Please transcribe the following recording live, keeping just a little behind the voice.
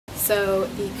So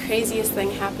the craziest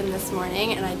thing happened this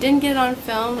morning, and I didn't get it on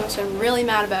film, which I'm really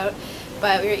mad about,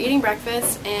 but we were eating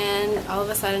breakfast and all of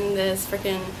a sudden this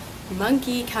freaking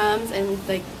monkey comes and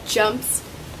like jumps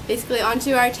basically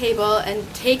onto our table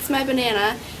and takes my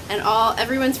banana, and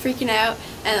everyone's freaking out,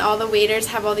 and all the waiters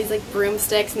have all these like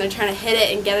broomsticks and they're trying to hit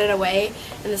it and get it away,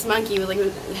 and this monkey was like,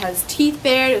 it had his teeth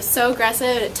bared, it was so aggressive,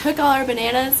 and it took all our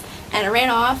bananas and it ran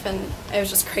off, and it was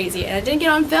just crazy, and I didn't get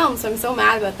on film, so I'm so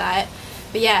mad about that.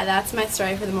 But yeah, that's my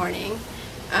story for the morning.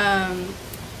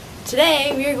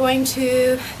 Today we are going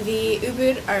to the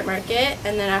Ubud art market,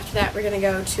 and then after that we're going to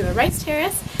go to a rice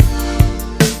terrace.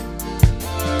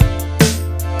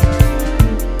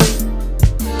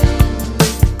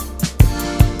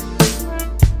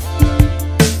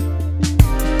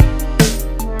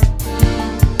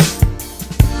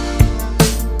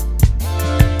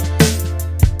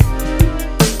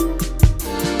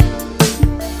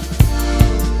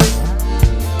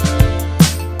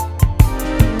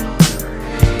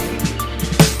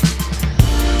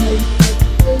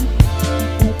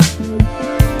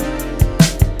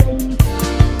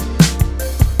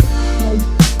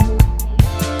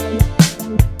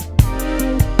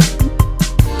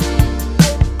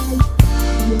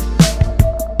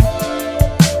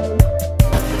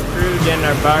 Getting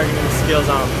our bargaining skills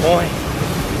on point.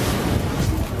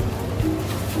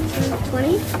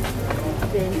 20?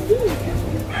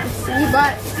 You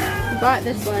bought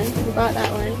this one. You bought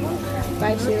that one.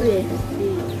 Buy 2.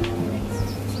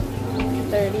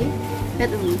 30.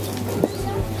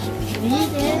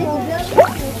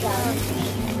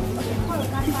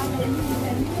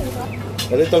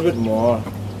 A little bit more.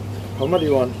 How much do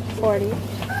you want? 40.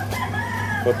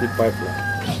 45.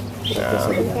 No.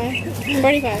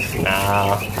 45? No,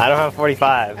 I don't have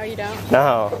 45. Oh, you don't?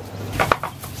 No.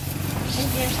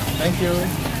 Thank you.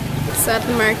 So at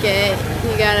the market,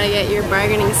 you gotta get your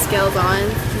bargaining skills on,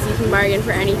 because you can bargain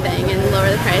for anything and lower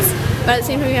the price. But at the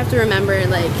same time, you have to remember,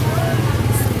 like,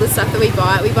 the stuff that we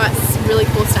bought really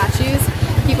cool statues.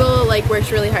 People like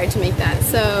worked really hard to make that,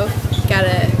 so you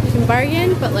can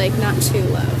bargain, but like not too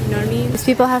low. You know what I mean? These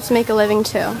people have to make a living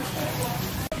too.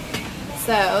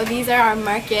 So these are our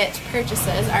market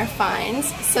purchases, our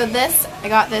finds. So I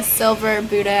got this silver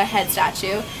Buddha head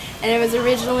statue, and it was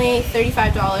originally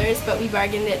 $35, but we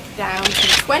bargained it down to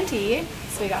 $20,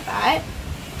 so we got that.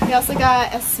 We also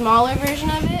got a smaller version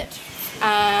of it,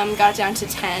 got it down to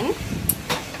 $10.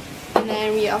 And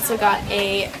then we also got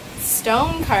a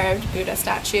stone carved Buddha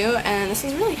statue, and this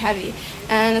was really heavy.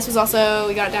 And this was also,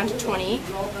 we got it down to $20,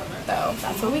 so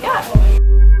that's what we got.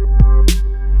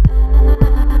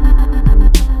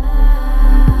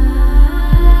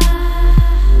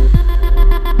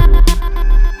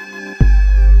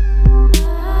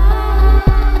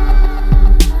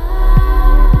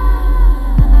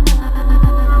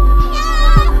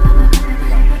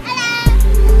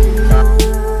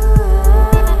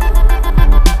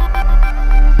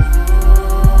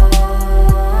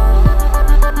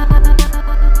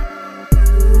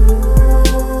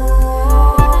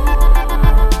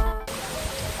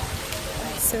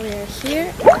 So we are here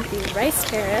at the rice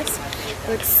terrace. It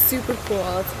looks super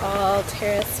cool. It's all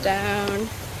terraced down.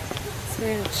 So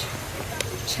we're gonna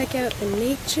check out the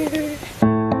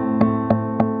nature.